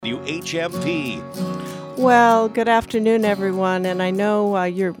WHMP. Well, good afternoon, everyone. And I know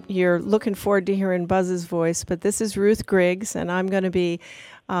you're looking forward to hearing Buzz's voice, but this is Ruth Griggs, and I'm going to be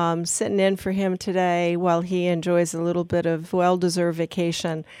sitting in for him today while he enjoys a little bit of well-deserved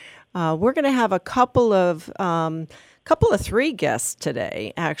vacation. We're going to have a couple of three guests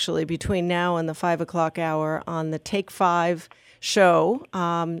today, actually, between now and the 5 o'clock hour on the Take 5 show,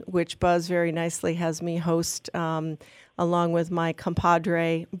 which Buzz very nicely has me host along with my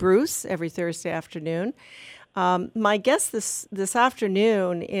compadre Bruce every Thursday afternoon. My guest this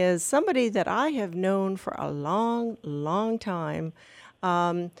afternoon is somebody that I have known for a long, long time,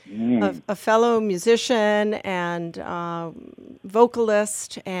 a fellow musician and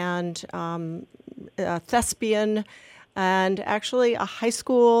vocalist and a thespian, and actually a high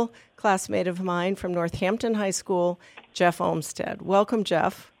school classmate of mine from Northampton High School, Jeff Olmsted. Welcome,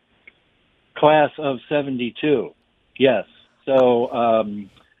 Jeff. Class of 72. Yes. So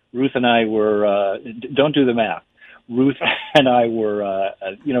Ruth and I were, don't do the math. Ruth and I were,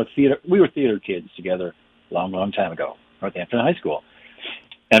 theater. We were theater kids together a long, long time ago, Northampton High School.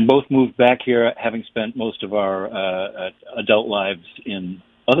 And both moved back here, having spent most of our adult lives in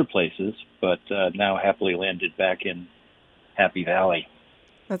other places, but now happily landed back in Happy Valley.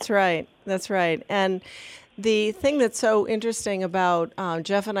 That's right. That's right. And the thing that's so interesting about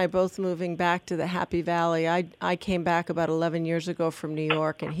Jeff and I both moving back to the Happy Valley, I came back about 11 years ago from New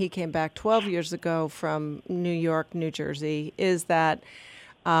York, and he came back 12 years ago from New York, New Jersey, is that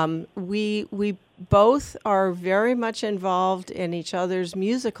we both are very much involved in each other's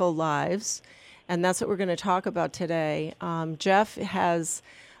musical lives, and that's what we're going to talk about today. Jeff has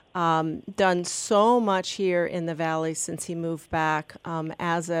done so much here in the Valley since he moved back,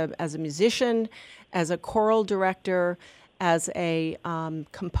 as a musician, as a choral director, as a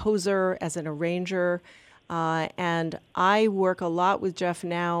composer, as an arranger. And I work a lot with Jeff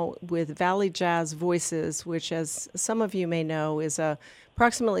now with Valley Jazz Voices, which, as some of you may know, is a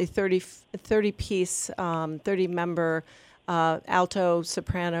approximately 30-piece, 30-member alto,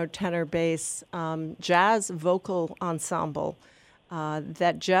 soprano, tenor, bass jazz vocal ensemble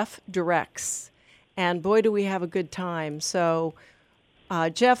that Jeff directs. And boy, do we have a good time. So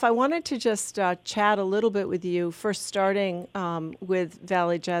Jeff, I wanted to just chat a little bit with you, first starting with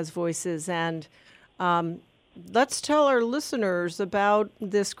Valley Jazz Voices, and let's tell our listeners about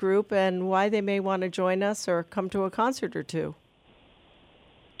this group and why they may want to join us or come to a concert or two.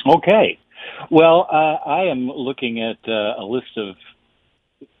 Okay. Well, I am looking at a list of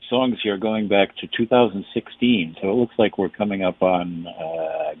songs here going back to 2016, so it looks like we're coming up on,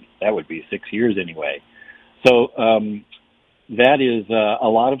 that would be 6 years anyway. So, that is a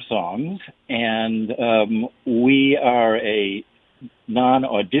lot of songs, and we are a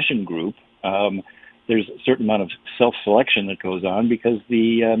non-audition group. There's a certain amount of self-selection that goes on because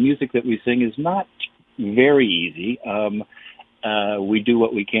the music that we sing is not very easy. We do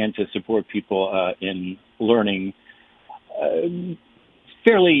what we can to support people in learning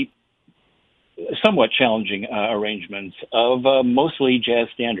fairly somewhat challenging arrangements of mostly jazz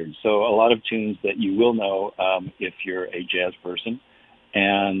standards. So a lot of tunes that you will know if you're a jazz person.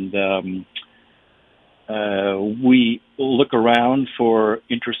 And we look around for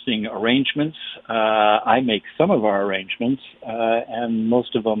interesting arrangements. I make some of our arrangements, and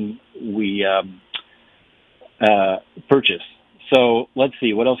most of them we purchase. So let's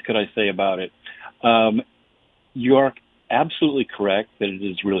see, what else could I say about it? You are absolutely correct that it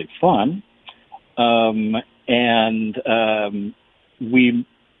is really fun. We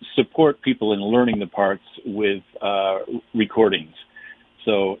support people in learning the parts with recordings.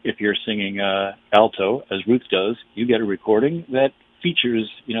 So if you're singing alto, as Ruth does, you get a recording that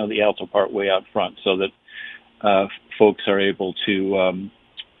features, the alto part way out front, so that folks are able to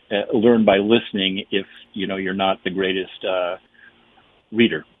learn by listening if, you're not the greatest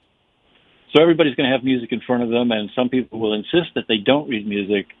reader. So everybody's going to have music in front of them, and some people will insist that they don't read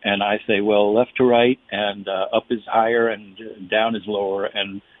music, and I say, well, left to right, and up is higher, and down is lower,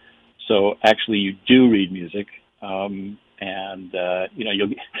 and so actually you do read music, you'll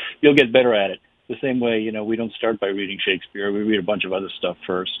get better at it. The same way, we don't start by reading Shakespeare, we read a bunch of other stuff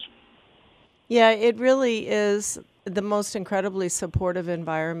first. Yeah, it really is the most incredibly supportive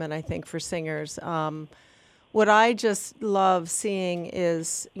environment, I think, for singers. What I just love seeing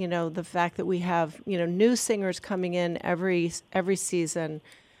is, the fact that we have, new singers coming in every season.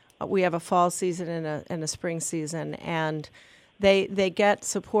 We have a fall season and a spring season, and they get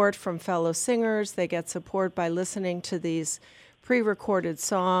support from fellow singers. They get support by listening to these pre-recorded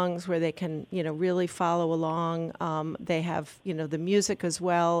songs where they can, really follow along. They have, the music as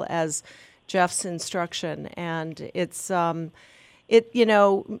well as Jeff's instruction, and it's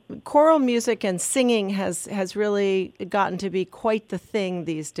choral music and singing has really gotten to be quite the thing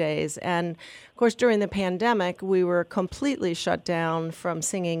these days. And of course, during the pandemic, we were completely shut down from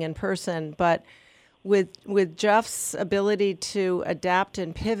singing in person. But with Jeff's ability to adapt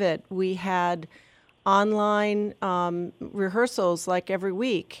and pivot, we had online rehearsals like every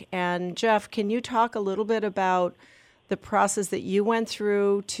week. And Jeff, can you talk a little bit about the process that you went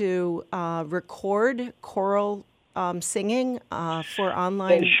through to record choral singing for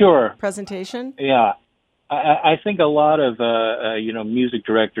online Sure. presentation? Yeah. I think a lot of music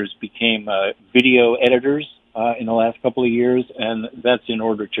directors became video editors in the last couple of years, and that's in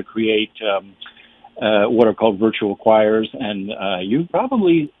order to create what are called virtual choirs. And you've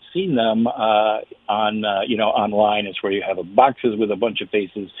probably seen them online. It's where you have boxes with a bunch of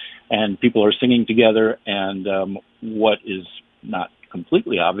faces, and people are singing together. And what is not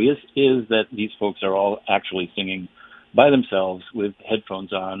completely obvious is that these folks are all actually singing by themselves with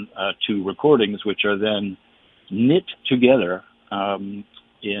headphones on to recordings, which are then knit together in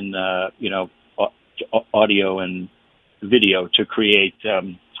audio and video to create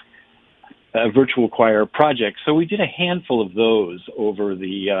a virtual choir project. So we did a handful of those over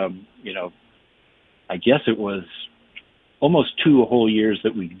the I guess it was almost 2 whole years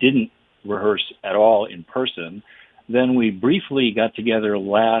that we didn't rehearse at all in person. Then we briefly got together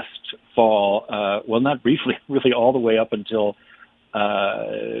last fall. Not briefly, really all the way up until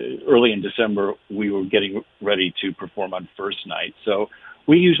early in December. We were getting ready to perform on first night. So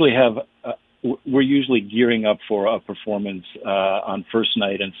we usually we're usually gearing up for a performance on first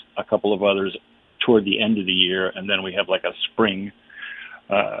night and a couple of others toward the end of the year. And then we have like a spring.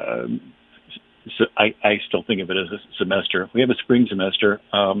 So I still think of it as a semester. We have a spring semester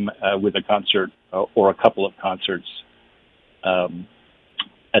with a concert or a couple of concerts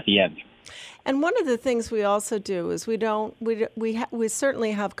at the end. And one of the things we also do is we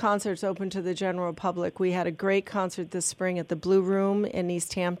certainly have concerts open to the general public. We had a great concert this spring at the Blue Room in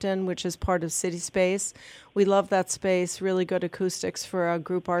East Hampton, which is part of City Space. We love that space, really good acoustics for a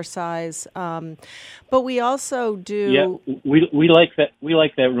group our size. But we also do. Yeah, we like that. We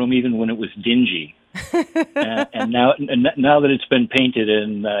like that room even when it was dingy. and now that it's been painted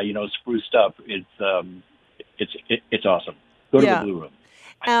and spruced up, it's awesome. Go to the Blue Room.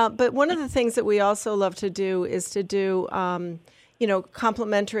 But one of the things that we also love to do is to do,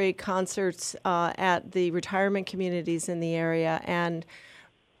 complimentary concerts at the retirement communities in the area. And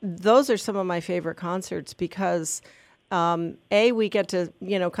those are some of my favorite concerts because, we get to,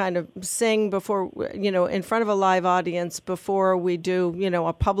 kind of sing before, in front of a live audience before we do,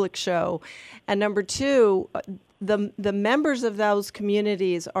 a public show. And number two, the members of those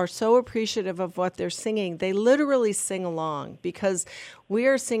communities are so appreciative of what they're singing. They literally sing along because we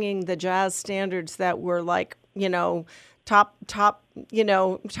are singing the jazz standards that were like, top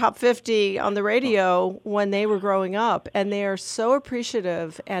 50 on the radio when they were growing up. And they are so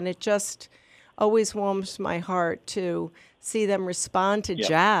appreciative, and it just always warms my heart to see them respond to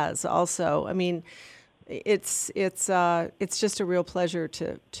jazz also. I mean, it's just a real pleasure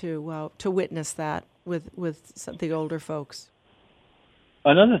to witness that with the older folks.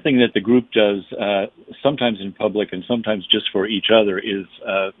 Another thing that the group does, sometimes in public and sometimes just for each other, is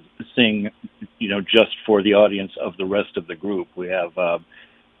sing, just for the audience of the rest of the group. We have,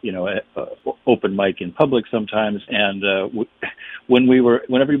 open mic in public sometimes, and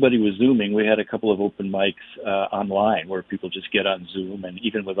when everybody was Zooming, we had a couple of open mics online where people just get on Zoom, and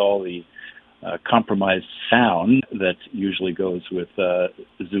even with all the compromised sound that usually goes with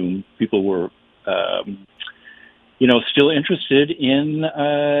Zoom, people were still interested in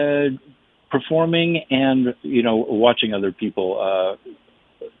performing and, watching other people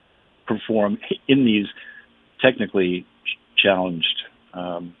perform in these technically challenged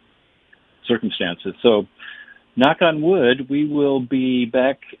circumstances. So, knock on wood, we will be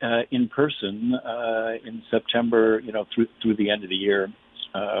back in person in September, through the end of the year.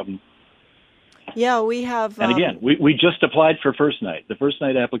 We have. And again, we just applied for first night. The first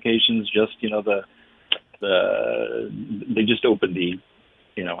night applications just, they just opened the,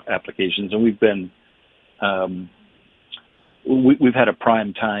 applications, and we've been, we've had a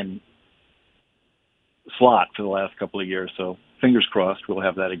prime time slot for the last couple of years. So fingers crossed, we'll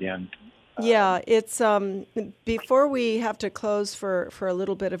have that again. Yeah, it's before we have to close for a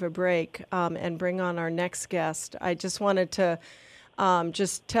little bit of a break and bring on our next guest. I just wanted to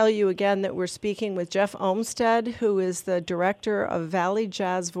just tell you again that we're speaking with Jeff Olmsted, who is the director of Valley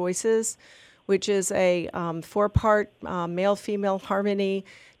Jazz Voices, which is a 4-part male-female harmony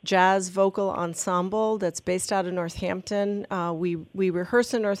jazz vocal ensemble that's based out of Northampton. We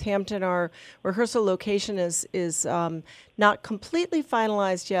rehearse in Northampton. Our rehearsal location is not completely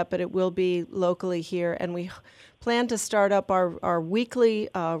finalized yet, but it will be locally here. And we plan to start up our weekly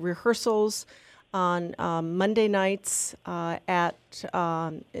rehearsals on Monday nights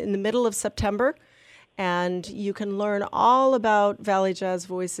in the middle of September. And you can learn all about Valley Jazz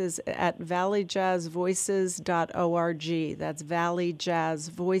Voices at valleyjazzvoices.org. That's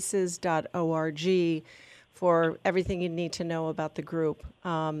valleyjazzvoices.org for everything you need to know about the group.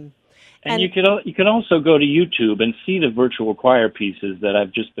 And you can also go to YouTube and see the virtual choir pieces that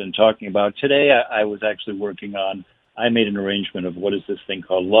I've just been talking about. Today I was actually working on, I made an arrangement of what is this thing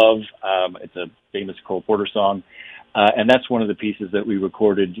called Love. It's a famous Cole Porter song. And that's one of the pieces that we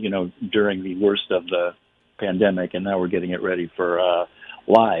recorded, during the worst of the pandemic, and now we're getting it ready for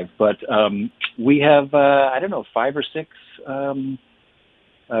live. But we have, 5 or 6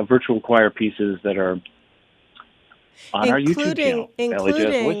 virtual choir pieces that are on our YouTube channel,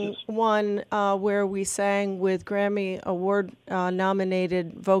 including one where we sang with Grammy Award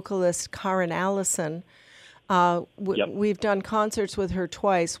nominated vocalist Karen Allison. We've done concerts with her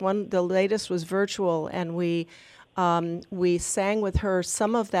twice. The latest was virtual, and we sang with her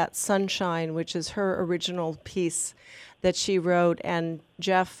some of that Sunshine, which is her original piece that she wrote, and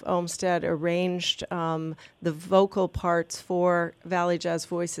Jeff Olmsted arranged the vocal parts for Valley Jazz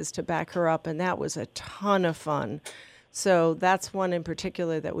Voices to back her up, and that was a ton of fun. So that's one in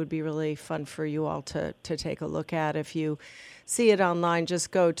particular that would be really fun for you all to take a look at. If you see it online,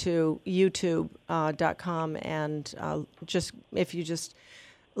 just go to youtube.com and if you just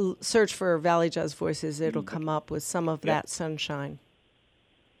search for Valley Jazz Voices, it'll come up with some of that Sunshine.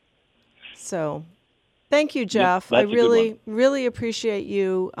 So thank you, Jeff. I really appreciate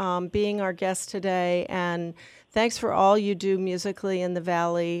you being our guest today, and thanks for all you do musically in the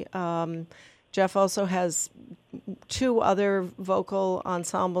Valley. Jeff also has 2 other vocal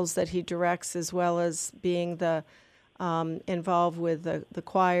ensembles that he directs, as well as being involved with the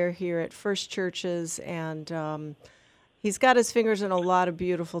choir here at First Churches, and he's got his fingers in a lot of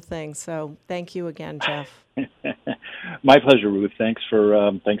beautiful things. So thank you again, Jeff. My pleasure, Ruth. Thanks for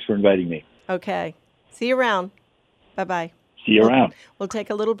inviting me. Okay. See you around. Bye-bye. See you around. We'll take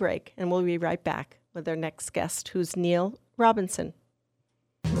a little break, and we'll be right back with our next guest, who's Neil Robinson.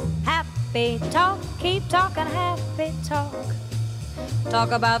 Happy talk, keep talking happy talk.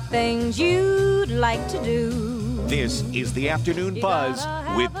 Talk about things you'd like to do. This is the Afternoon Buzz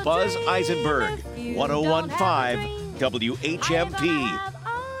with Buzz Eisenberg, 101.5 WHMP.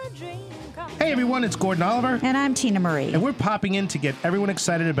 Hey everyone, it's Gordon Oliver. And I'm Tina Marie. And we're popping in to get everyone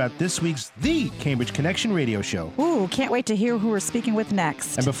excited about this week's The Cambridge Connection radio show. Ooh, can't wait to hear who we're speaking with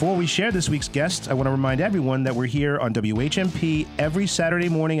next. And before we share this week's guest, I want to remind everyone that we're here on WHMP every Saturday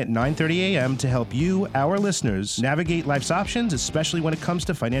morning at 9:30 a.m. to help you, our listeners, navigate life's options, especially when it comes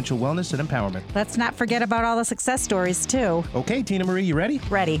to financial wellness and empowerment. Let's not forget about all the success stories, too. Okay, Tina Marie, you ready?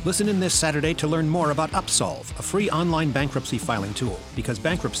 Ready. Listen in this Saturday to learn more about Upsolve, a free online bankruptcy filing tool, because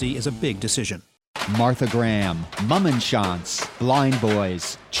bankruptcy is a big decision. Martha Graham, Mummenschanz, Blind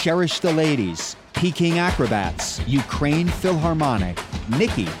Boys, Cherish the Ladies, Peking Acrobats, Ukraine Philharmonic,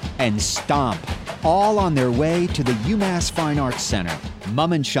 Nikki, and Stomp, all on their way to the UMass Fine Arts Center.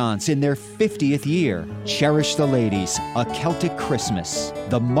 Mummenschanz in their 50th year. Cherish the Ladies, A Celtic Christmas.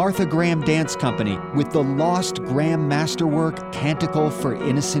 The Martha Graham Dance Company with the Lost Graham Masterwork Canticle for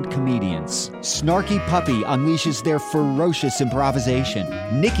Innocent Comedians. Snarky Puppy unleashes their ferocious improvisation.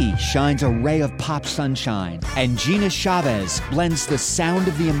 Nikki shines a ray of pop sunshine. And Gina Chavez blends the sound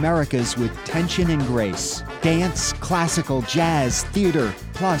of the Americas with tension and grace. Dance, classical, jazz, theater,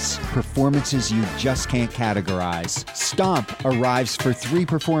 plus performances you just can't categorize. Stomp arrives for 3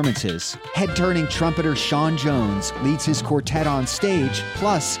 performances. Head-turning trumpeter Sean Jones leads his quartet on stage,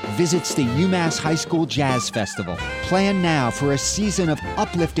 plus visits the UMass High School Jazz Festival. Plan now for a season of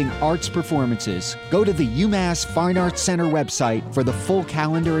uplifting arts performances. Go to the UMass Fine Arts Center website for the full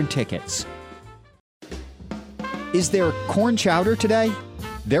calendar and tickets. Is there corn chowder today?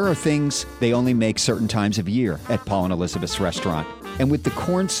 There are things they only make certain times of year at Paul and Elizabeth's restaurant. And with the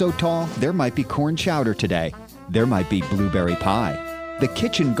corn so tall, there might be corn chowder today. There might be blueberry pie. The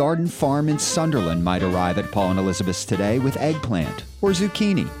Kitchen Garden Farm in Sunderland might arrive at Paul and Elizabeth's today with eggplant or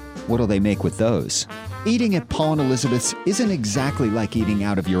zucchini. What'll they make with those? Eating at Paul and Elizabeth's isn't exactly like eating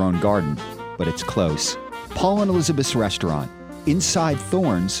out of your own garden, but it's close. Paul and Elizabeth's restaurant, inside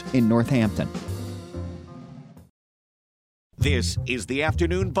Thorns in Northampton. This is the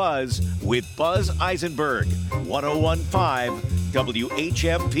Afternoon Buzz with Buzz Eisenberg, 101.5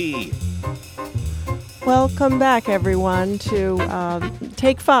 WHMP. Welcome back, everyone, to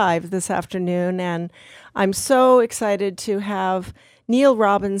Take 5 this afternoon. And I'm so excited to have Neil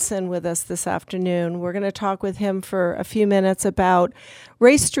Robinson with us this afternoon. We're going to talk with him for a few minutes about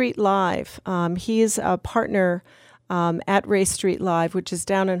Race Street Live. He's a partner at Race Street Live, which is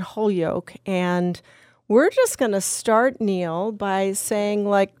down in Holyoke. And we're just going to start, Neil, by saying,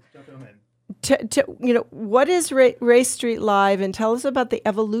 like, what is Race Street Live, and tell us about the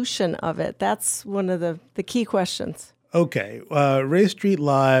evolution of it. That's one of the key questions. Okay. Race Street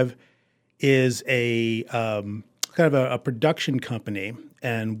Live is a kind of a production company,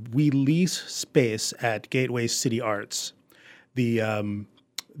 and we lease space at Gateway City Arts, the kind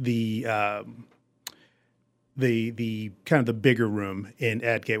of the bigger room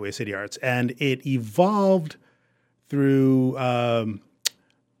at Gateway City Arts, and it evolved through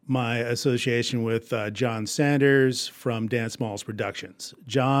my association with John Sanders from Dan Smalls Productions.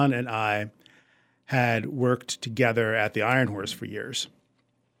 John and I had worked together at the Iron Horse for years.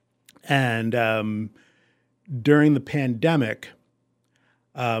 And during the pandemic,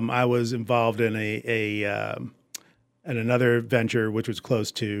 I was involved in in another venture which was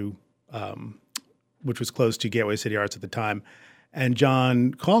close to Gateway City Arts at the time. And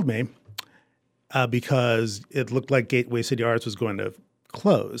John called me because it looked like Gateway City Arts was going to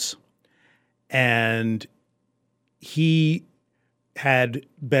close. And he had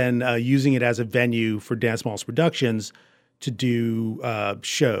been using it as a venue for Dan Smalls Productions to do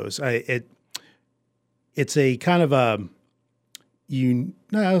shows. It's a kind of a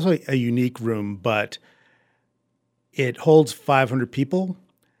unique room, but it holds 500 people,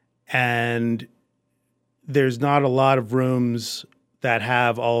 and there's not a lot of rooms that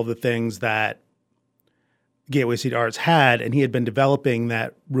have all of the things that Gateway City Arts had, and he had been developing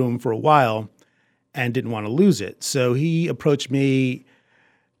that room for a while and didn't want to lose it. So he approached me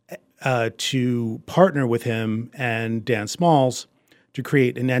to partner with him and Dan Smalls to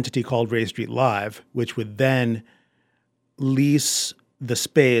create an entity called Race Street Live, which would then lease the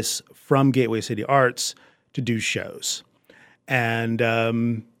space from Gateway City Arts to do shows. And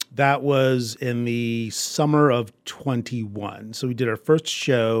that was in the summer of 21. So we did our first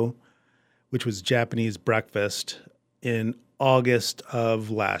show, which was Japanese Breakfast, in August of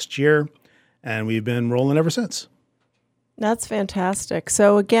last year. And we've been rolling ever since. That's fantastic.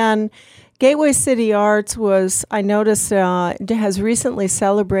 So again, Gateway City Arts I noticed, has recently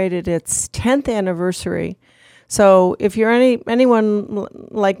celebrated its 10th anniversary. So if you're anyone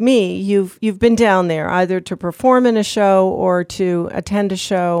like me, you've been down there either to perform in a show or to attend a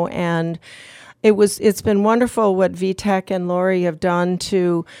show, and it's been wonderful what VTech and Lori have done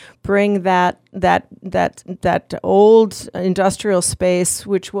to bring that old industrial space,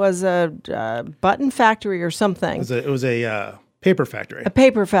 which was a button factory or something. It was a paper factory. A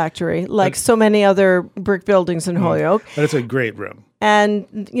paper factory, like so many other brick buildings in Holyoke. But it's a great room. And,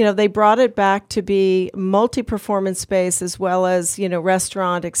 they brought it back to be multi-performance space as well as,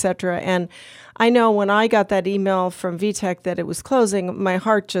 restaurant, et cetera. And I know when I got that email from VTech that it was closing, my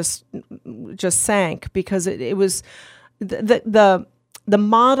heart just sank, because it was the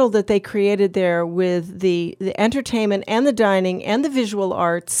model that they created there with the entertainment and the dining and the visual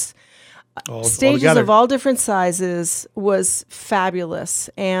arts, stages of all different sizes, was fabulous.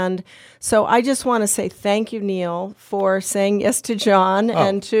 And so I just want to say thank you, Neil, for saying yes to John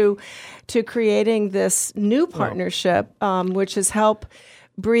and to creating this new partnership, which has helped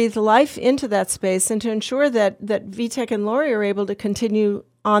breathe life into that space and to ensure that VTech and Lori are able to continue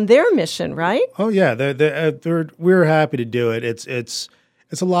on their mission, right? Oh yeah, we're happy to do it. It's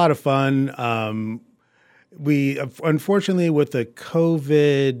a lot of fun. We unfortunately, with the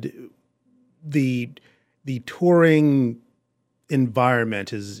COVID, the touring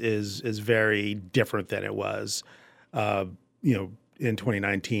environment is very different than it was, in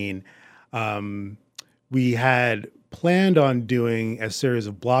 2019. We had planned on doing a series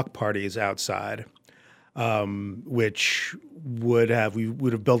of block parties outside, which we would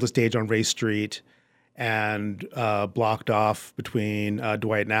have built a stage on Race Street and blocked off between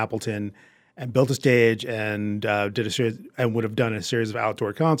Dwight and Appleton, and built a stage and did a series, and would have done a series of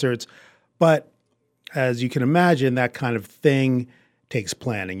outdoor concerts. But as you can imagine, that kind of thing takes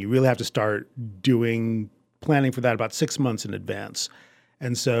planning. You really have to start doing planning for that about 6 months in advance.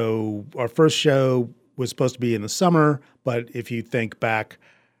 And so our first show was supposed to be in the summer, but if you think back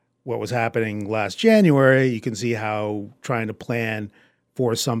what was happening last January, you can see how trying to plan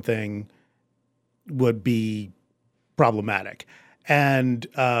for something would be problematic. And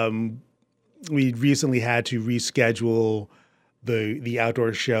we recently had to reschedule the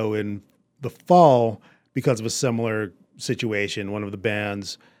outdoor show in the fall because of a similar situation. One of the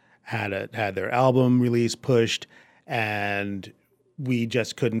bands had their album release pushed, and we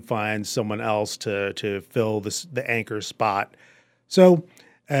just couldn't find someone else to fill the anchor spot. So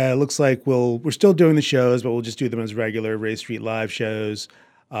it looks like we're still doing the shows, but we'll just do them as regular Ray Street Live shows.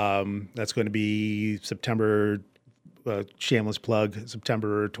 That's going to be September, shameless plug,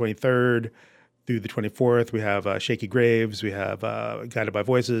 September 23rd through the 24th. We have Shaky Graves. We have Guided by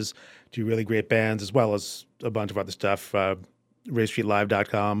Voices, two really great bands, as well as a bunch of other stuff.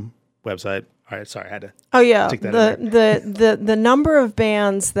 RayStreetLive.com website. All right, sorry, I had to. Oh yeah, stick that in there. the number of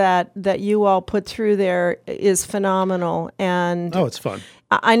bands that you all put through there is phenomenal, and it's fun.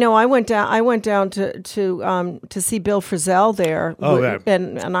 I know I went down to see Bill Frisell there. Oh, yeah.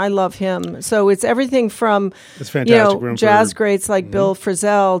 and I love him. So it's everything from it's fantastic room jazz greats like Bill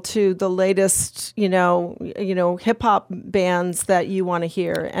Frisell to the latest hip hop bands that you want to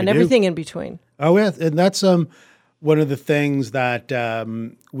hear, and everything in between. Oh yeah, and that's one of the things that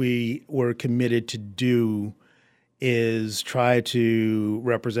we were committed to do is try to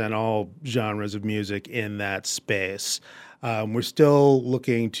represent all genres of music in that space. We're still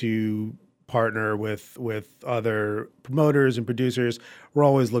looking to partner with other promoters and producers. We're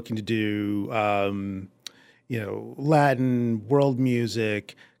always looking to do, Latin, world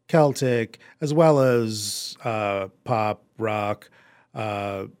music, Celtic, as well as pop, rock,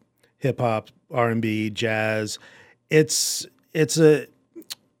 hip hop, R&B, jazz. It's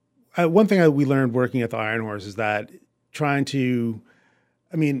one thing we learned working at the Iron Horse is that you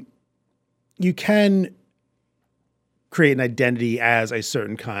can create an identity as a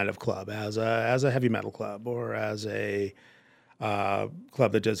certain kind of club, as a heavy metal club, or as a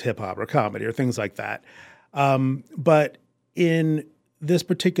club that does hip hop or comedy or things like that. But in this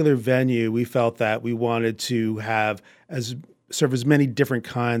particular venue, we felt that we wanted to serve as many different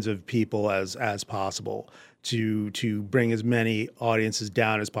kinds of people as possible, to bring as many audiences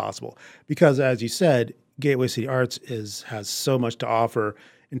down as possible. Because as you said, Gateway City Arts has so much to offer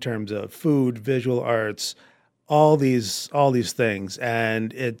in terms of food, visual arts, all these things,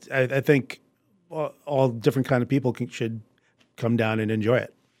 and I think all different kind of people should come down and enjoy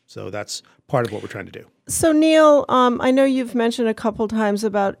it. So that's part of what we're trying to do. So Neil, I know you've mentioned a couple times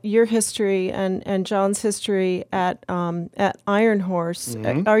about your history and John's history at Iron Horse.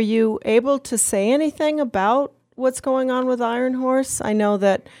 Mm-hmm. Are you able to say anything about what's going on with Iron Horse? I know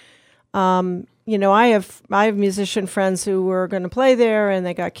that I have musician friends who were going to play there, and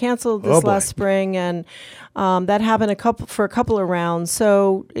they got canceled this last spring, and that happened for a couple of rounds.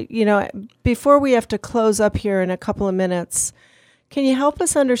 So before we have to close up here in a couple of minutes, can you help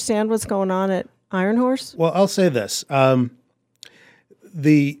us understand what's going on at Iron Horse? Well, I'll say this: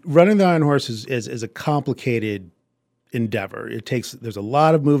 the running the Iron Horse is a complicated endeavor. There's a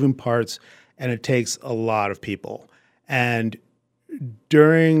lot of moving parts, and it takes a lot of people. And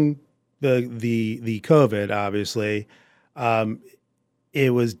during the COVID, obviously,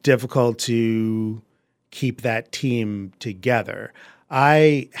 it was difficult to keep that team together.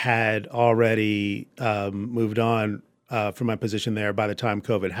 I had already moved on from my position there by the time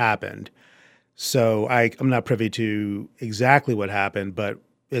COVID happened. So I'm not privy to exactly what happened, but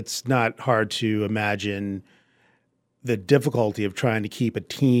it's not hard to imagine the difficulty of trying to keep a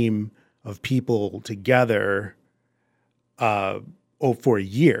team of people together for a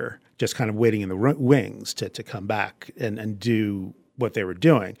year, just kind of waiting in the wings to come back and do what they were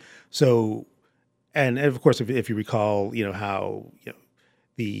doing. So, and of course, if you recall, how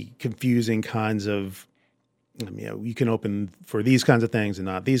the confusing kinds of, you can open for these kinds of things and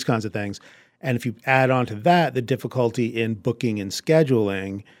not these kinds of things. And if you add on to that the difficulty in booking and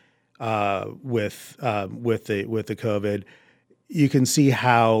scheduling with the COVID, you can see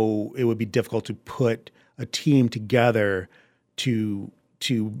how it would be difficult to put a team together to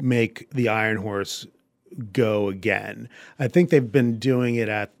make the Iron Horse go again. I think they've been doing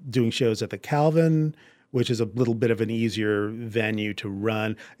shows at the Calvin, which is a little bit of an easier venue to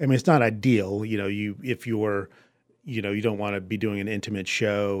run. I mean, it's not ideal, you don't want to be doing an intimate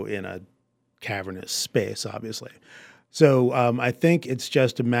show in a cavernous space, obviously. So I think it's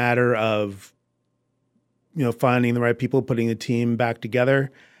just a matter of, finding the right people, putting the team back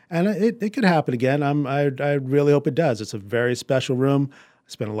together, and it could happen again. I really hope it does. It's a very special room. I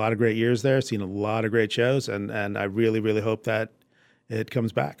spent a lot of great years there, seen a lot of great shows, and I really, really hope that it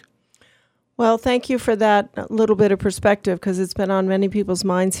comes back. Well, thank you for that little bit of perspective, because it's been on many people's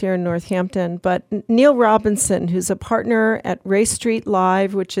minds here in Northampton. But Neil Robinson, who's a partner at Ray Street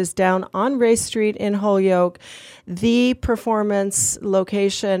Live, which is down on Ray Street in Holyoke, the performance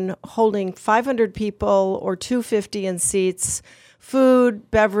location holding 500 people or 250 in seats,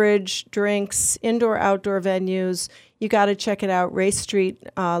 food, beverage, drinks, indoor, outdoor venues. you got to check it out,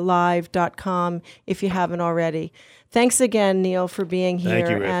 racestreetlive.com, if you haven't already. Thanks again, Neil, for being here. Thank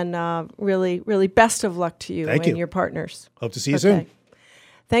you, Ruth. And really, really best of luck to you and your partners. Hope to see you soon.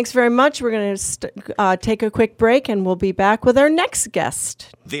 Thanks very much. We're going to take a quick break, and we'll be back with our next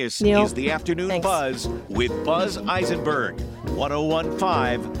guest. This Neil, is the Afternoon Buzz with Buzz Eisenberg,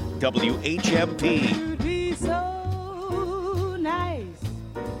 101.5 WHMP. It would be so nice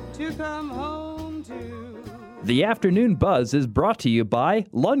to come home to. The Afternoon Buzz is brought to you by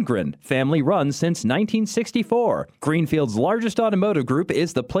Lundgren, family run since 1964. Greenfield's largest automotive group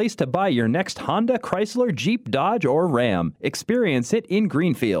is the place to buy your next Honda, Chrysler, Jeep, Dodge, or Ram. Experience it in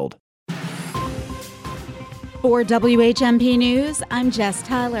Greenfield. For WHMP News, I'm Jess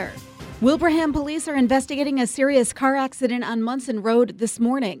Tyler. Wilbraham police are investigating a serious car accident on Munson Road this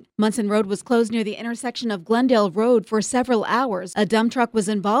morning. Munson Road was closed near the intersection of Glendale Road for several hours. A dump truck was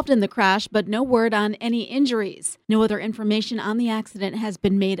involved in the crash, but no word on any injuries. No other information on the accident has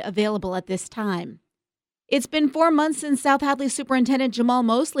been made available at this time. It's been 4 months since South Hadley Superintendent Jamal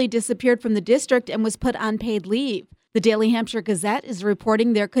Mosley disappeared from the district and was put on paid leave. The Daily Hampshire Gazette is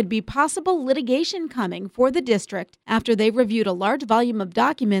reporting there could be possible litigation coming for the district after they reviewed a large volume of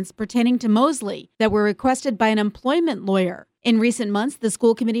documents pertaining to Mosley that were requested by an employment lawyer. In recent months, the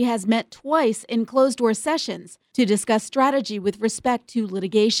school committee has met twice in closed-door sessions to discuss strategy with respect to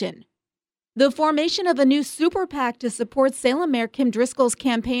litigation. The formation of a new super PAC to support Salem Mayor Kim Driscoll's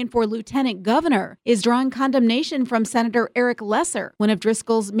campaign for lieutenant governor is drawing condemnation from Senator Eric Lesser, one of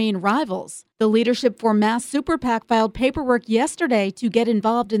Driscoll's main rivals. The Leadership for Mass Super PAC filed paperwork yesterday to get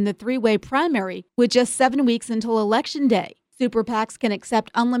involved in the three-way primary with just 7 weeks until Election Day. Super PACs can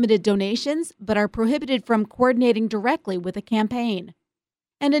accept unlimited donations, but are prohibited from coordinating directly with a campaign.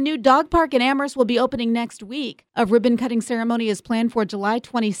 And a new dog park in Amherst will be opening next week. A ribbon-cutting ceremony is planned for July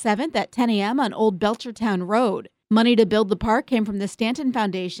 27th at 10 a.m. on Old Belchertown Road. Money to build the park came from the Stanton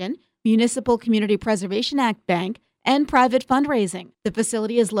Foundation, Municipal Community Preservation Act Bank, and private fundraising. The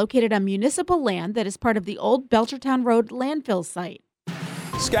facility is located on municipal land that is part of the Old Belchertown Road landfill site.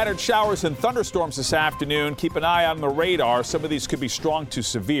 Scattered showers and thunderstorms this afternoon. Keep an eye on the radar. Some of these could be strong to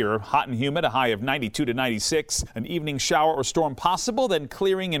severe. Hot and humid, a high of 92 to 96. An evening shower or storm possible, then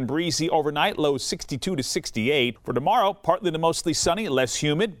clearing and breezy overnight, low 62 to 68. For tomorrow, partly to mostly sunny, less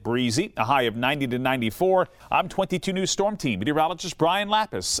humid, breezy, a high of 90 to 94. I'm 22 News Storm Team meteorologist Brian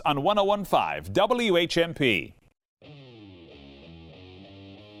Lapis on 101.5 WHMP.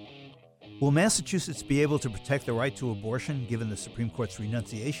 Will Massachusetts be able to protect the right to abortion given the Supreme Court's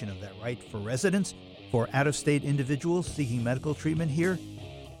renunciation of that right for residents, for out-of-state individuals seeking medical treatment here?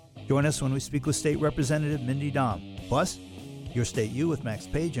 Join us when we speak with State Representative Mindy Domb. Plus, Your State U with Max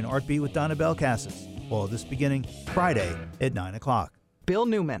Page and Art Beat with Donna Belcassis. All of this beginning Friday at 9 o'clock. Bill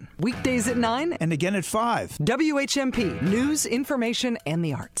Newman, weekdays at 9 and again at 5. WHMP, news, information, and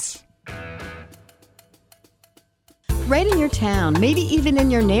the arts. Right in your town, maybe even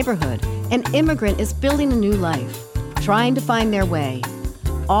in your neighborhood, an immigrant is building a new life, trying to find their way,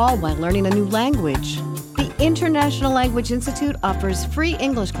 all while learning a new language. The International Language Institute offers free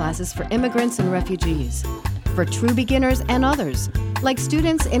English classes for immigrants and refugees, for true beginners and others, like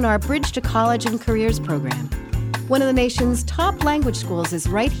students in our Bridge to College and Careers program. One of the nation's top language schools is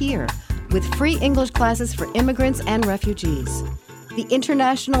right here, with free English classes for immigrants and refugees. The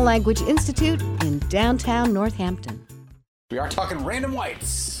International Language Institute in downtown Northampton. We are talking random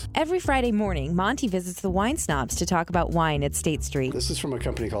whites. Every Friday morning, Monty visits the Wine Snobs to talk about wine at State Street. This is from a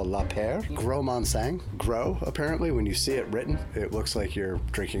company called La Paire. Gros Mansang. Gros, apparently, when you see it written, it looks like you're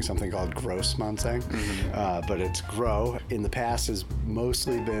drinking something called Gros Mansang. But it's Gros. In the past has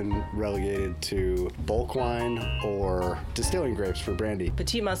mostly been relegated to bulk wine or distilling grapes for brandy.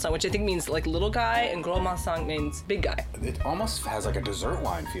 Petit Mansang, which I think means like little guy, and Gros Mansang means big guy. It almost has like a dessert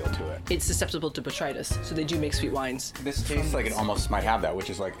wine feel to it. It's susceptible to botrytis, so they do make sweet wines. This tastes like it almost might have that, which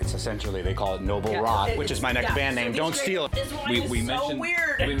is like, it's essentially, they call it Noble Rot, which is my next band name. Don't steal it. We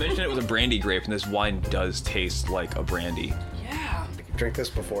mentioned it was a brandy grape, and this wine does taste like a brandy. Yeah. Drink this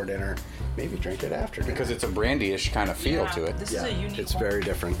before dinner, maybe drink it after dinner. Because it's a brandy-ish kind of feel to it. This is a unique It's one. very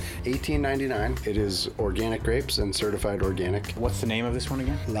different. $18.99. It is organic grapes and certified organic. What's the name of this one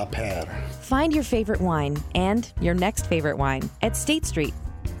again? La Paire. Find your favorite wine and your next favorite wine at State Street.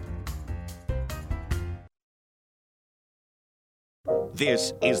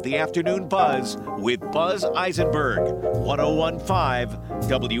 This is the Afternoon Buzz with Buzz Eisenberg, 101.5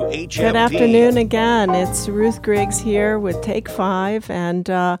 WHMP. Good afternoon again. It's Ruth Griggs here with Take 5, and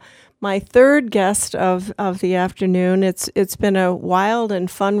my third guest of the afternoon. It's been a wild and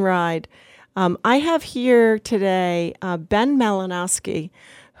fun ride. I have here today Ben Malinowski,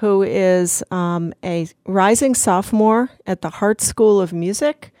 who is a rising sophomore at the Hart School of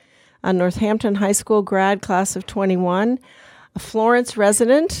Music, a Northampton High School grad, class of 21, a Florence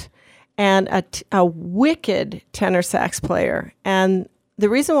resident, and a wicked tenor sax player. And the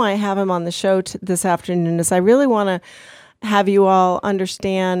reason why I have him on the show this afternoon is I really want to have you all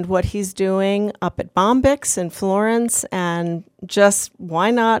understand what he's doing up at Bombyx in Florence, and just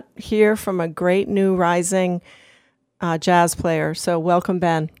why not hear from a great new rising jazz player. So welcome,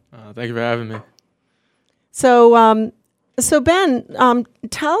 Ben. Thank you for having me. So Ben,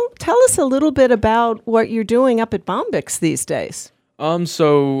 tell us a little bit about what you're doing up at Bombyx these days.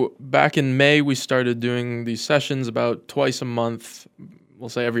 So back in May, we started doing these sessions about twice a month. We'll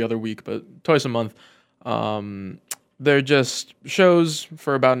say every other week, but twice a month. They're just shows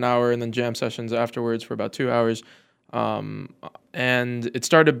for about an hour and then jam sessions afterwards for about 2 hours. And it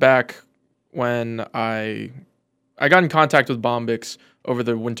started back when I got in contact with Bombyx over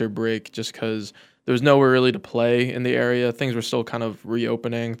the winter break just because there was nowhere really to play in the area. Things were still kind of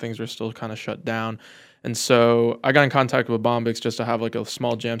reopening. Things were still kind of shut down. And so I got in contact with Bombyx just to have like a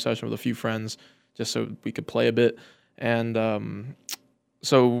small jam session with a few friends just so we could play a bit. And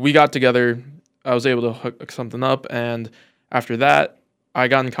so we got together. I was able to hook something up, and after that, I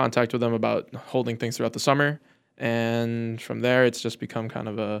got in contact with them about holding things throughout the summer, and from there, it's just become kind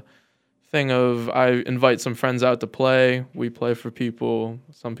of a thing of I invite some friends out to play, we play for people,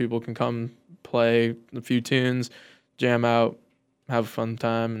 some people can come play a few tunes, jam out, have a fun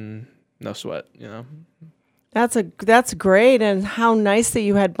time, and no sweat, you know. That's great, and how nice that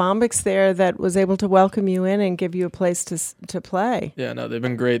you had Bombyx there that was able to welcome you in and give you a place to play. Yeah, no, they've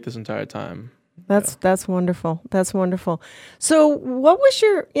been great this entire time. That's wonderful. That's wonderful. So what was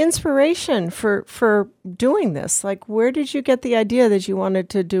your inspiration for doing this? Like, where did you get the idea that you wanted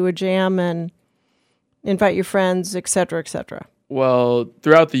to do a jam and invite your friends, et cetera, et cetera? Well,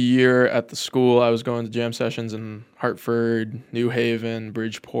 throughout the year at the school, I was going to jam sessions in Hartford, New Haven,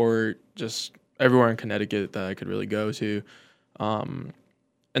 Bridgeport, just everywhere in Connecticut that I could really go to. And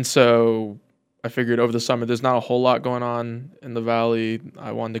so I figured over the summer, there's not a whole lot going on in the Valley.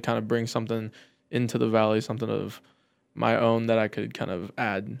 I wanted to kind of bring something into the Valley, something of my own that I could kind of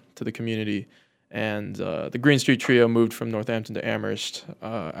add to the community. And the Green Street Trio moved from Northampton to Amherst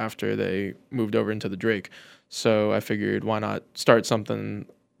after they moved over into the Drake. So I figured why not start something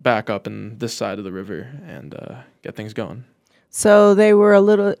back up in this side of the river and get things going. So they were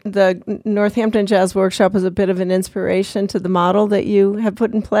the Northampton Jazz Workshop was a bit of an inspiration to the model that you have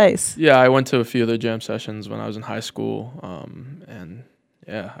put in place. Yeah, I went to a few of their jam sessions when I was in high school, and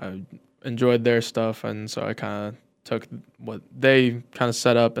yeah, I enjoyed their stuff, and so I kind of took what they kind of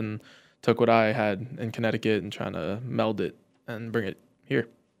set up and took what I had in Connecticut and trying to meld it and bring it here.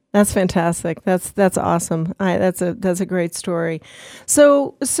 That's fantastic. That's awesome. That's a great story.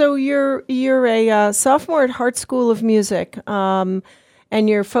 So you're a sophomore at Hart School of Music, and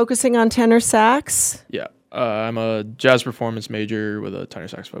you're focusing on tenor sax. Yeah, I'm a jazz performance major with a tenor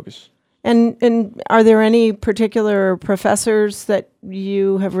sax focus. And are there any particular professors that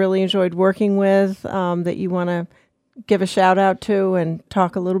you have really enjoyed working with that you want to give a shout out to and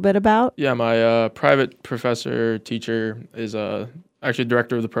talk a little bit about? Yeah, my private professor teacher is actually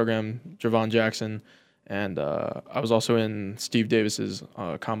director of the program, Javon Jackson, and I was also in Steve Davis's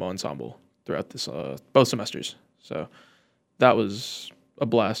combo ensemble throughout this both semesters. So that was a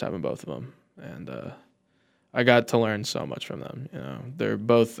blast having both of them, and I got to learn so much from them. You know, they're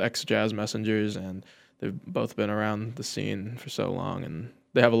both ex-jazz messengers, and they've both been around the scene for so long, and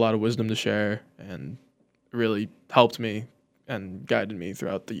they have a lot of wisdom to share, and really helped me and guided me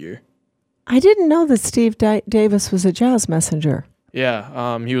throughout the year. I didn't know that Steve Davis was a jazz messenger.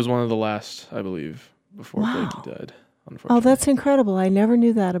 Yeah, he was one of the last, I believe, before Blakey died, unfortunately. Oh, that's incredible. I never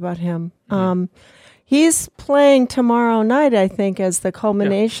knew that about him. Mm-hmm. He's playing tomorrow night, I think, as the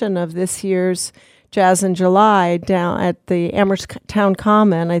culmination of this year's Jazz in July down at the Amherst Town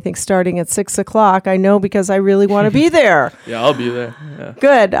Common, I think starting at 6 o'clock. I know because I really want to be there. Yeah, I'll be there. Yeah.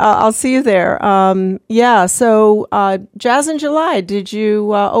 Good. I'll see you there. So Jazz in July, did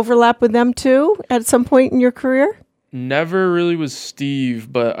you overlap with them too at some point in your career? Never really with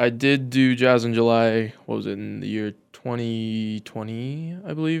Steve, but I did do Jazz in July, what was it, in the year 2020,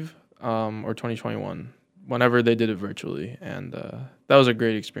 I believe, or 2021, whenever they did it virtually. And that was a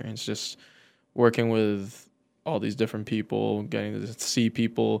great experience, just working with all these different people, getting to see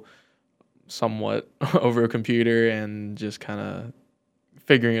people somewhat over a computer and just kind of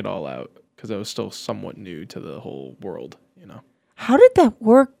figuring it all out because I was still somewhat new to the whole world, you know. How did that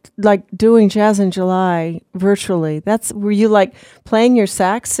work, like doing Jazz in July virtually? Were you like playing your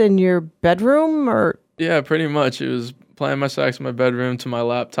sax in your bedroom or? Yeah, pretty much. It was playing my sax in my bedroom to my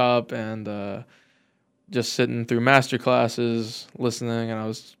laptop and just sitting through master classes, listening, and I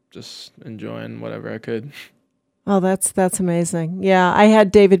was just enjoying whatever I could. Oh, that's amazing. Yeah, I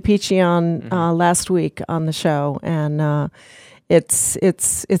had David Peachy on last week on the show, and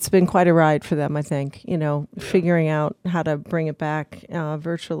it's been quite a ride for them, I think, figuring out how to bring it back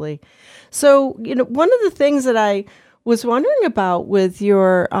virtually. So, one of the things that I was wondering about with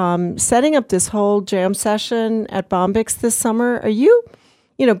your setting up this whole jam session at Bombyx this summer, are you,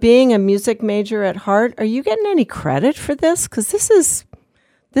 being a music major at heart, are you getting any credit for this? Because this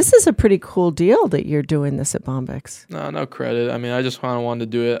is a pretty cool deal that you're doing this at Bombyx. No credit. I mean, I just wanted to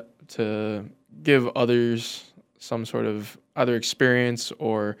do it to give others some sort of either experience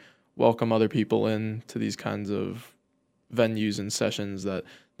or welcome other people in to these kinds of venues and sessions that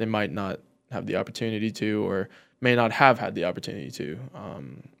they might not have the opportunity to or may not have had the opportunity to.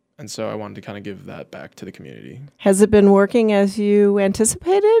 And so I wanted to kind of give that back to the community. Has it been working as you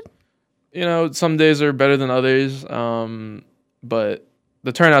anticipated? Some days are better than others, but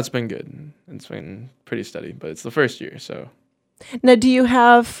the turnout's been good. It's been pretty steady, but it's the first year, so. Now, do you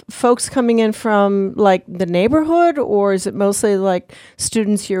have folks coming in from, like, the neighborhood, or is it mostly, like,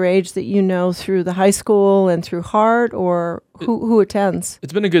 students your age that you know through the high school and through Hart, or who attends?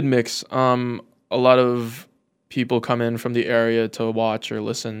 It's been a good mix. A lot of people come in from the area to watch or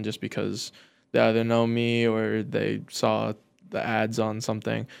listen just because they either know me or they saw the ads on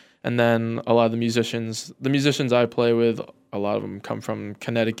something. And then a lot of the musicians I play with, a lot of them come from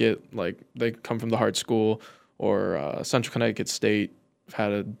Connecticut, like they come from the Hart School or Central Connecticut State. I've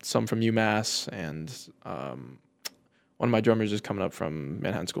had some from UMass, and one of my drummers is coming up from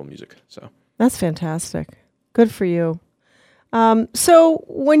Manhattan School of Music. So that's fantastic. Good for you. So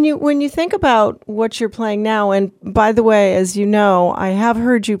when you think about what you're playing now, and by the way, as you know, I have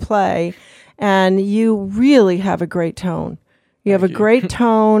heard you play, and you really have a great tone. You have a great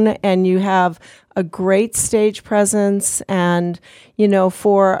tone, and you have a great stage presence. And,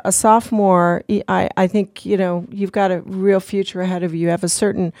 for a sophomore, I think, you've got a real future ahead of you. You have a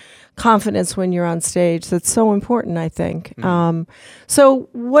certain confidence when you're on stage. That's so important, I think. Mm-hmm. So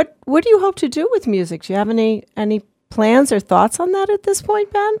what do you hope to do with music? Do you have any plans or thoughts on that at this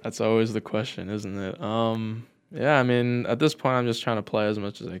point, Ben? That's always the question, isn't it? Yeah, I mean, at this point, I'm just trying to play as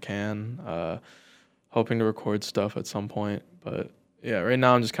much as I can. Hoping to record stuff at some point. But yeah, right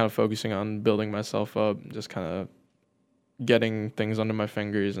now I'm just kind of focusing on building myself up, just kind of getting things under my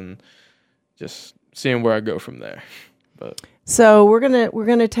fingers and just seeing where I go from there. But so we're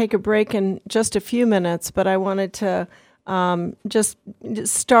gonna take a break in just a few minutes, but I wanted to just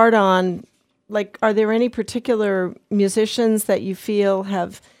start on, like, are there any particular musicians that you feel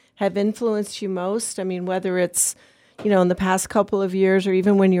have influenced you most? I mean, whether it's in the past couple of years, or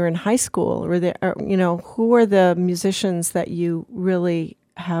even when you were in high school, who are the musicians that you really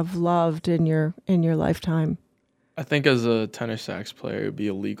have loved in your lifetime? I think as a tenor sax player, it'd be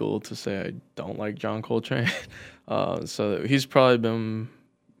illegal to say I don't like John Coltrane. So he's probably been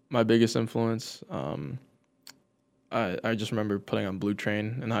my biggest influence. I just remember putting on Blue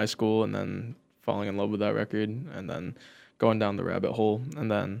Train in high school and then falling in love with that record and then going down the rabbit hole.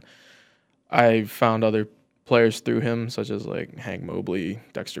 And then I found other players through him, such as like Hank Mobley,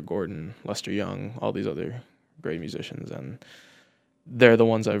 Dexter Gordon, Lester Young, all these other great musicians, and they're the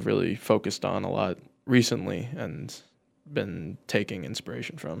ones I've really focused on a lot recently and been taking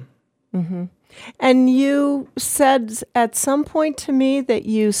inspiration from. Mm-hmm. And you said at some point to me that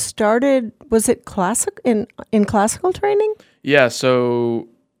you started, was it in classical training? Yeah, so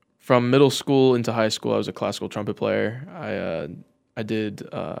from middle school into high school, I was a classical trumpet player. I did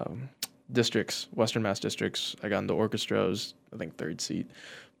districts, Western Mass districts. I got into orchestra. I was, I think, third seat.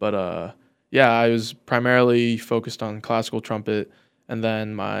 But yeah, I was primarily focused on classical trumpet. And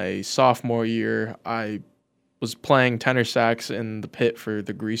then my sophomore year, I was playing tenor sax in the pit for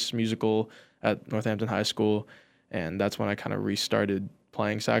the Grease musical at Northampton High School. And that's when I kind of restarted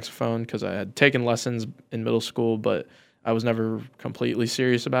playing saxophone, because I had taken lessons in middle school, but I was never completely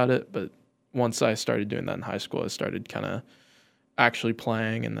serious about it. But once I started doing that in high school, I started kind of actually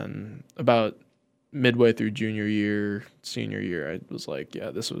playing, and then about midway through junior year, senior year, I was like,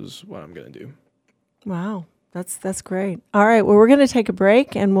 yeah, this was what I'm going to do. Wow. That's great. All right. Well, we're going to take a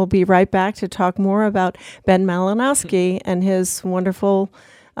break, and we'll be right back to talk more about Ben Malinowski and his wonderful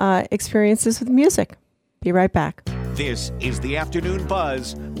experiences with music. Be right back. This is the Afternoon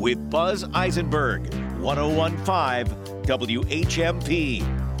Buzz with Buzz Eisenberg, 101.5 WHMP.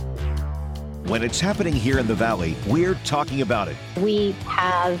 When it's happening here in the Valley, we're talking about it. We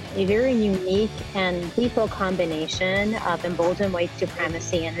have a very unique and lethal combination of emboldened white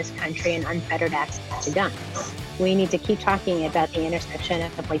supremacy in this country and unfettered access to guns. We need to keep talking about the intersection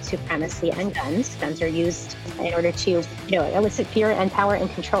of white supremacy and guns. Guns are used in order to, elicit fear and power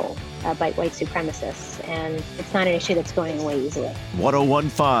and control by white supremacists. And it's not an issue that's going away easily.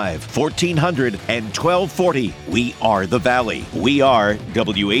 1015, 1400, and 1240. We are the Valley. We are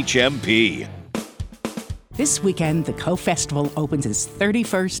WHMP. This weekend, the Co Festival opens its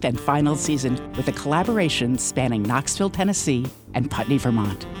 31st and final season with a collaboration spanning Knoxville, Tennessee, and Putney,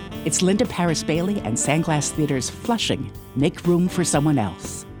 Vermont. It's Linda Paris Bailey and Sandglass Theater's Flushing, Make Room for Someone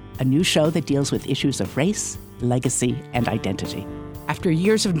Else, a new show that deals with issues of race, legacy, and identity. After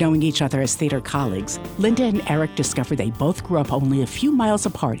years of knowing each other as theater colleagues, Linda and Eric discover they both grew up only a few miles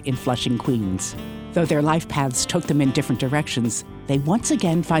apart in Flushing, Queens. Though their life paths took them in different directions, they once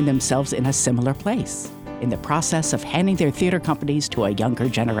again find themselves in a similar place, in the process of handing their theater companies to a younger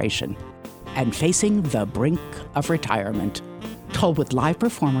generation, and facing the brink of retirement. Told with live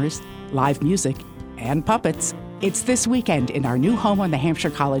performers, live music, and puppets, it's this weekend in our new home on the Hampshire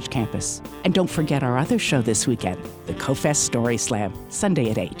College campus. And don't forget our other show this weekend, the CoFest Story Slam,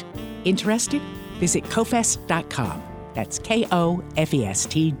 Sunday at 8. Interested? Visit cofest.com. That's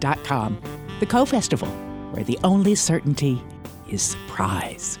KOFEST.com. The Co-Festival, where the only certainty is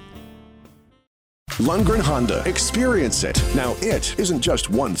surprise. Lundgren Honda. Experience it. Now, it isn't just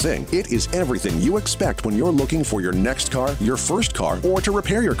one thing. It is everything you expect when you're looking for your next car, your first car, or to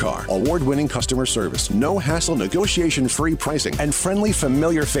repair your car. Award-winning customer service, no hassle, negotiation-free pricing, and friendly,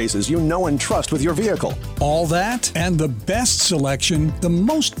 familiar faces you know and trust with your vehicle. All that and the best selection, the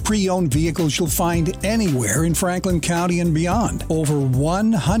most pre-owned vehicles you'll find anywhere in Franklin County and beyond. Over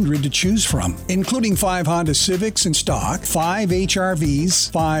 100 to choose from, including 5 Honda Civics in stock, 5 HRVs,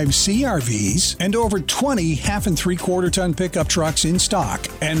 5 CRVs, and over 20 half and 3/4 ton pickup trucks in stock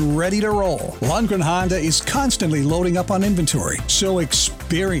and ready to roll. Lundgren Honda is constantly loading up on inventory, so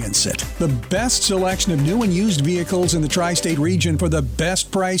experience it. The best selection of new and used vehicles in the tri-state region for the best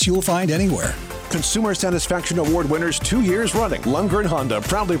price you'll find anywhere. Consumer Satisfaction Award winners 2 years running. Lundgren Honda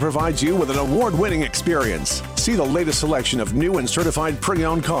proudly provides you with an award-winning experience. See the latest selection of new and certified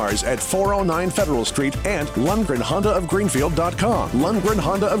pre-owned cars at 409 Federal Street and LundgrenHondaofGreenfield.com. Lundgren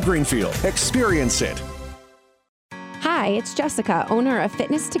Honda of Greenfield. Experience it. Hi, it's Jessica, owner of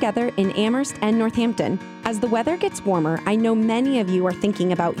Fitness Together in Amherst and Northampton. As the weather gets warmer, I know many of you are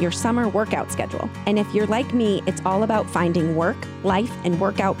thinking about your summer workout schedule. And if you're like me, it's all about finding work, life, and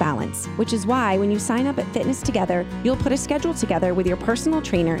workout balance, which is why when you sign up at Fitness Together, you'll put a schedule together with your personal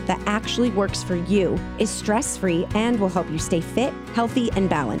trainer that actually works for you, is stress-free, and will help you stay fit, healthy, and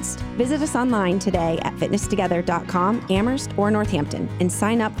balanced. Visit us online today at fitnesstogether.com, Amherst or Northampton, and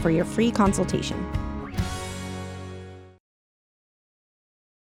sign up for your free consultation.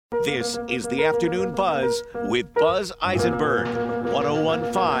 This is the Afternoon Buzz with Buzz Eisenberg,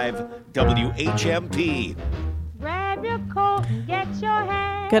 1015 WHMP. Grab your coat and get your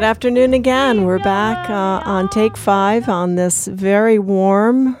hand. Good afternoon again. We're back on Take 5 on this very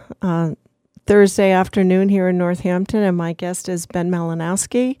warm Thursday afternoon here in Northampton, and my guest is Ben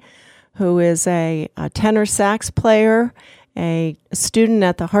Malinowski, who is a tenor sax player, a student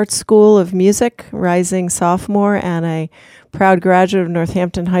at the Hart School of Music, rising sophomore, and a proud graduate of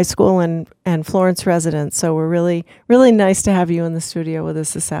Northampton High School and Florence resident. So we're really, really nice to have you in the studio with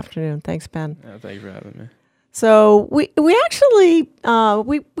us this afternoon. Thanks, Ben. Yeah, thank you for having me. So we actually, we kind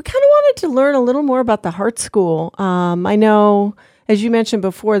of wanted to learn a little more about the Hart School. I know, as you mentioned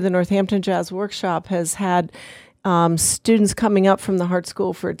before, the Northampton Jazz Workshop has had students coming up from the Hart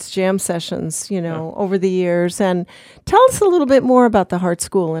School for its jam sessions, over the years. And tell us a little bit more about the Hart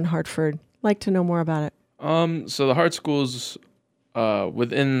School in Hartford. I'd like to know more about it. So the Hart School's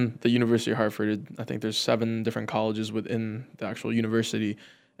within the University of Hartford. I think there's 7 different colleges within the actual university.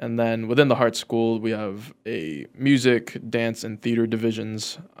 And then within the Hart School, we have a music, dance, and theater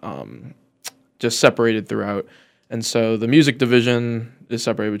divisions just separated throughout. And so the music division is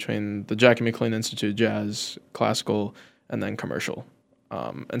separated between the Jackie McLean Institute, jazz, classical, and then commercial.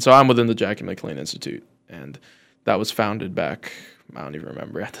 And so I'm within the Jackie McLean Institute. And that was founded back, I don't even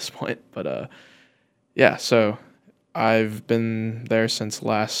remember at this point. But yeah, so I've been there since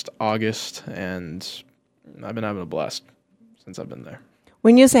last August, and I've been having a blast since I've been there.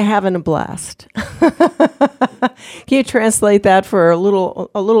 When you say having a blast, can you translate that for a little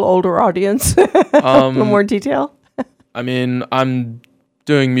older audience? A little more detail? I mean, I'm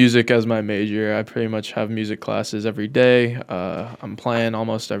doing music as my major. I pretty much have music classes every day. I'm playing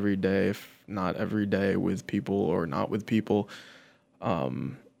almost every day, if not every day, with people or not with people.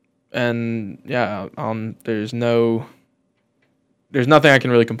 And yeah, there's nothing I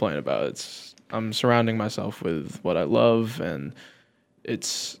can really complain about. I'm surrounding myself with what I love, and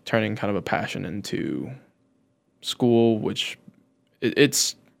it's turning kind of a passion into school, which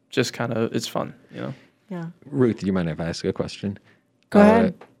it's just kind of, it's fun, you know? Yeah. Ruth, do you mind if I ask a question? Go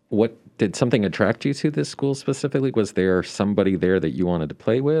ahead. What did something attract you to this school specifically? Was there somebody there that you wanted to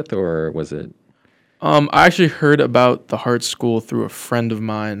play with, or was it? I actually heard about the Hart School through a friend of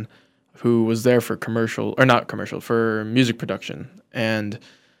mine who was there for for music production. And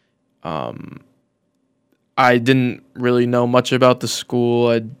I didn't really know much about the school.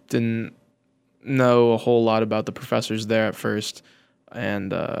 I didn't know a whole lot about the professors there at first.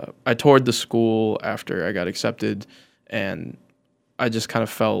 And I toured the school after I got accepted, and I just kind of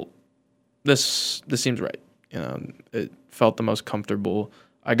felt this seems right. You know, it felt the most comfortable.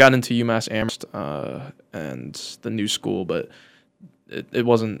 I got into UMass Amherst and the new school, but it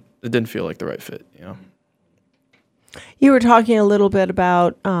didn't feel like the right fit, you know. You were talking a little bit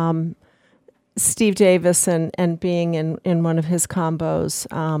about Steve Davis and being in one of his combos.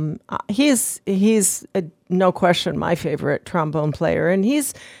 He's no question my favorite trombone player, and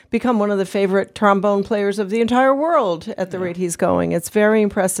he's become one of the favorite trombone players of the entire world at the rate he's going. It's very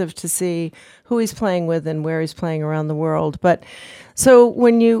impressive to see who he's playing with and where he's playing around the world. But so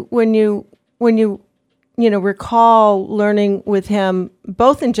when you recall learning with him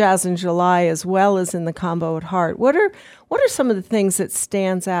both in Jazz in July as well as in the combo at Hart, what are some of the things that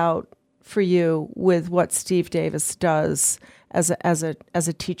stands out for you with what Steve Davis does as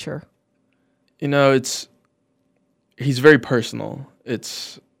a teacher? You know, he's very personal.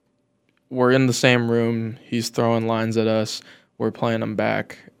 We're in the same room. He's throwing lines at us. We're playing them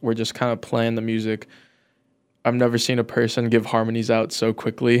back. We're just kind of playing the music. I've never seen a person give harmonies out so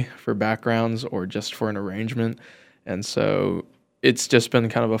quickly for backgrounds or just for an arrangement. And so it's just been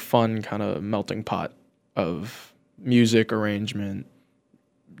kind of a fun kind of melting pot of music, arrangement,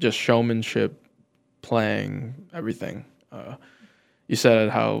 just showmanship, playing, everything. You said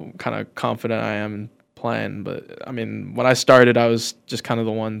how kind of confident I am in playing, but I mean, when I started, I was just kind of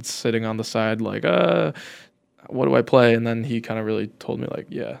the one sitting on the side like, what do I play? And then he kind of really told me like,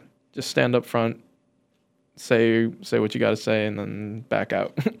 yeah, just stand up front, say what you got to say, and then back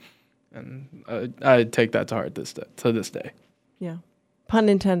out. And I take that to heart to this day. Yeah. Pun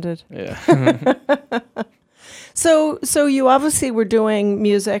intended. Yeah. So you obviously were doing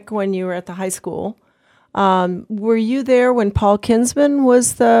music when you were at the high school. Were you there when Paul Kinsman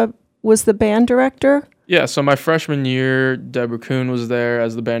was the band director? Yeah, so my freshman year, Deborah Kuhn was there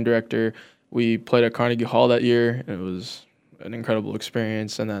as the band director. We played at Carnegie Hall that year. It was an incredible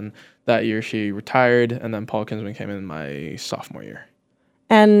experience. And then that year she retired, and then Paul Kinsman came in my sophomore year.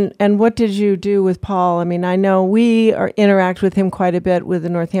 And what did you do with Paul? I mean, I know we interact with him quite a bit with the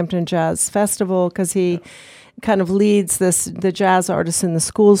Northampton Jazz Festival because he kind of leads the Jazz Artists in the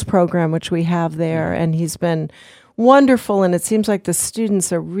Schools program, which we have there, and he's been wonderful, and it seems like the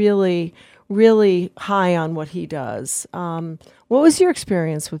students are really, really high on what he does. What was your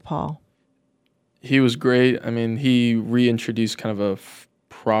experience with Paul? He was great. I mean, he reintroduced kind of a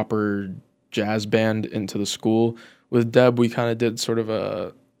proper jazz band into the school. With Deb, we kind of did sort of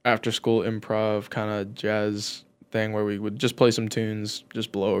a after-school improv kind of jazz thing where we would just play some tunes,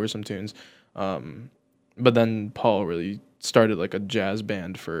 just blow over some tunes. But then Paul really started like a jazz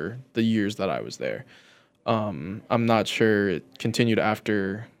band for the years that I was there. I'm not sure it continued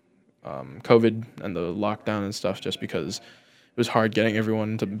after COVID and the lockdown and stuff, just because it was hard getting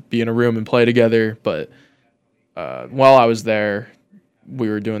everyone to be in a room and play together. But while I was there, we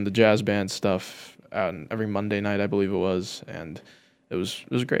were doing the jazz band stuff every Monday night, I believe it was, and it was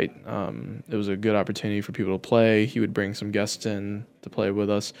great. It was a good opportunity for people to play. He would bring some guests in to play with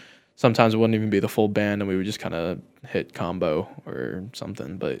us. Sometimes it wouldn't even be the full band, and we would just kind of hit combo or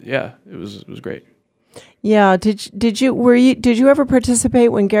something. But yeah, it was great. Yeah. Did you ever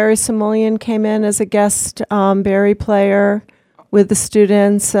participate when Gary Simulian came in as a guest Barry player with the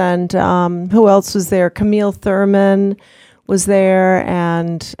students? And who else was there? Camille Thurman was there,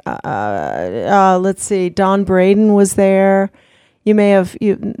 and let's see, Don Braden was there.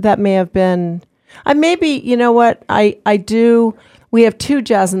 That may have been. You know what? I do. We have two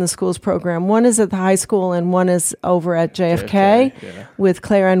Jazz in the Schools program. One is at the high school and one is over at JFK with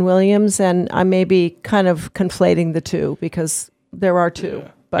Claire Ann Williams. And I may be kind of conflating the two because there are two.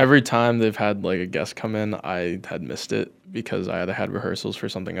 Yeah. But every time they've had like a guest come in, I had missed it because I either had rehearsals for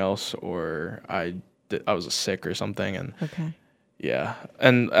something else or I was sick or something. And okay. Yeah.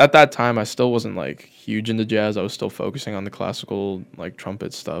 And at that time, I still wasn't like huge into jazz. I was still focusing on the classical like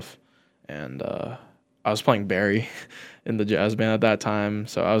trumpet stuff. And I was playing Barry in the jazz band at that time,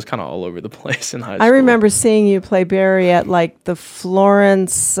 so I was kind of all over the place in high school. I remember seeing you play Barry at like the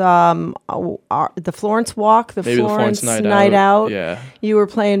Florence Walk, the Florence Night Out. Yeah, you were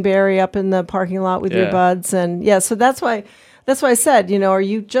playing Barry up in the parking lot with your buds, and so that's why I said, are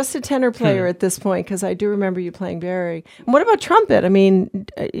you just a tenor player at this point? Because I do remember you playing Barry. And what about trumpet? I mean,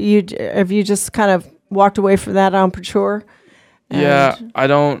 have you just kind of walked away from that en mature? Yeah, I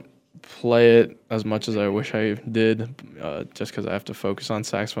don't play it as much as I wish I did, just because I have to focus on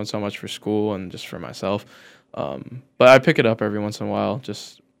saxophone so much for school and just for myself. But I pick it up every once in a while,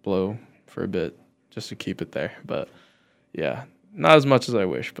 just blow for a bit, just to keep it there. But yeah, not as much as I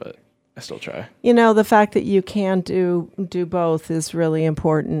wish, but I still try. The fact that you can do both is really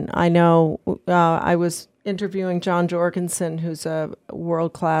important. I know I was interviewing John Jorgensen, who's a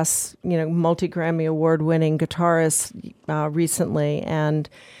world-class, multi-Grammy award-winning guitarist recently, and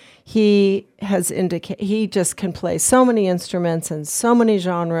he has he just can play so many instruments and so many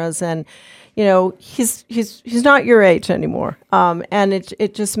genres, and he's not your age anymore. And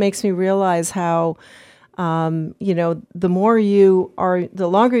it just makes me realize how the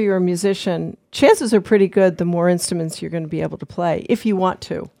longer you're a musician, chances are pretty good the more instruments you're going to be able to play if you want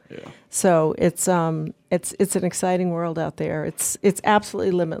to. Yeah. So it's an exciting world out there. It's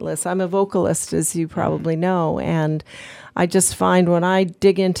absolutely limitless. I'm a vocalist, as you probably know, and I just find when I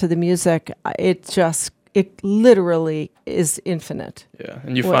dig into the music, it literally is infinite. Yeah,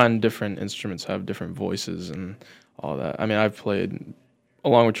 and you find different instruments have different voices and all that. I mean, I've played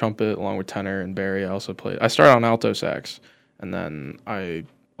along with trumpet, along with tenor and Barry. I started on alto sax, and then I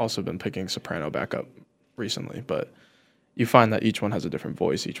also been picking soprano back up recently. But you find that each one has a different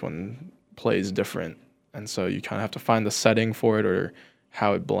voice. Each one plays different, and so you kind of have to find the setting for it or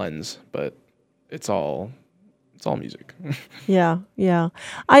how it blends. But it's all music. Yeah.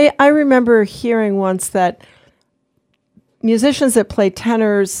 I remember hearing once that musicians that play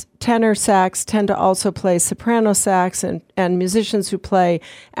tenor sax tend to also play soprano sax, and musicians who play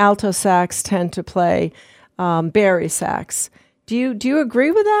alto sax tend to play Barry sax. Do you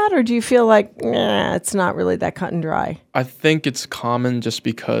agree with that, or do you feel like it's not really that cut and dry? I think it's common just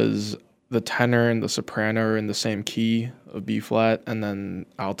because the tenor and the soprano are in the same key of B flat, and then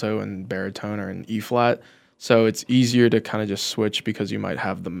alto and baritone are in E flat. So it's easier to kind of just switch because you might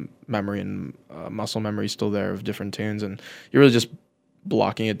have the memory and muscle memory still there of different tunes, and you're really just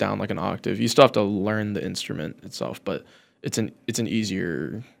blocking it down like an octave. You still have to learn the instrument itself, but it's an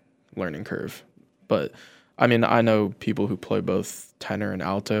easier learning curve. But I mean, I know people who play both tenor and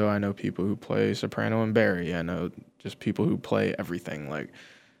alto. I know people who play soprano and Barry. I know just people who play everything.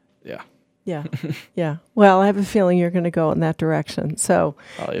 Yeah. Yeah. Well, I have a feeling you're going to go in that direction. So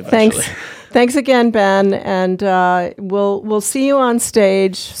thanks again, Ben, and we'll see you on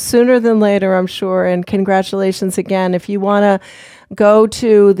stage sooner than later, I'm sure. And congratulations again. If you want to go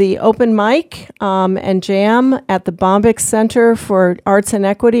to the open mic and jam at the Bombyx Center for Arts and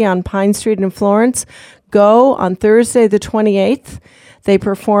Equity on Pine Street in Florence, go on Thursday the 28th. They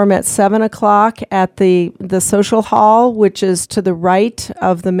perform at 7 o'clock at the social hall, which is to the right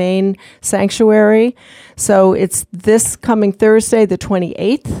of the main sanctuary. So it's this coming Thursday, the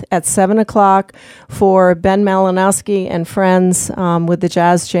 28th at 7 o'clock for Ben Malinowski and friends with the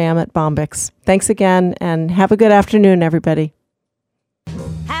Jazz Jam at Bombyx. Thanks again, and have a good afternoon, everybody.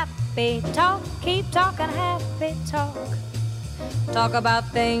 Happy talk, keep talking happy talk. Talk about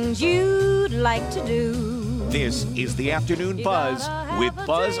things you'd like to do. This is the Afternoon Buzz with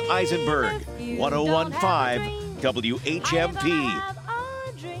Buzz Eisenberg, 101.5 WHMP.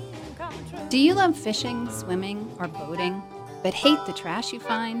 Do you love fishing, swimming, or boating, but hate the trash you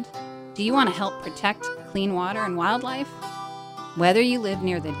find? Do you want to help protect clean water and wildlife? Whether you live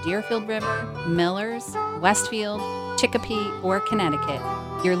near the Deerfield River, Millers, Westfield, Chicopee, or Connecticut,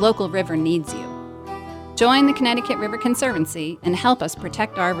 your local river needs you. Join the Connecticut River Conservancy and help us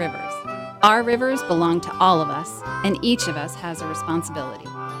protect our rivers. Our rivers belong to all of us, and each of us has a responsibility.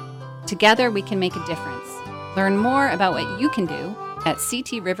 Together, we can make a difference. Learn more about what you can do at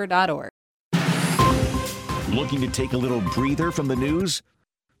ctriver.org. Looking to take a little breather from the news?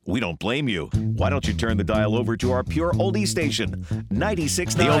 We don't blame you. Why don't you turn the dial over to our pure oldie station,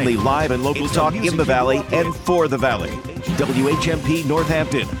 96.9. The only live and local talk in the Valley and for the Valley. WHMP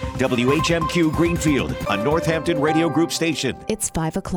Northampton, WHMQ Greenfield, a Northampton Radio Group station. It's 5 o'clock.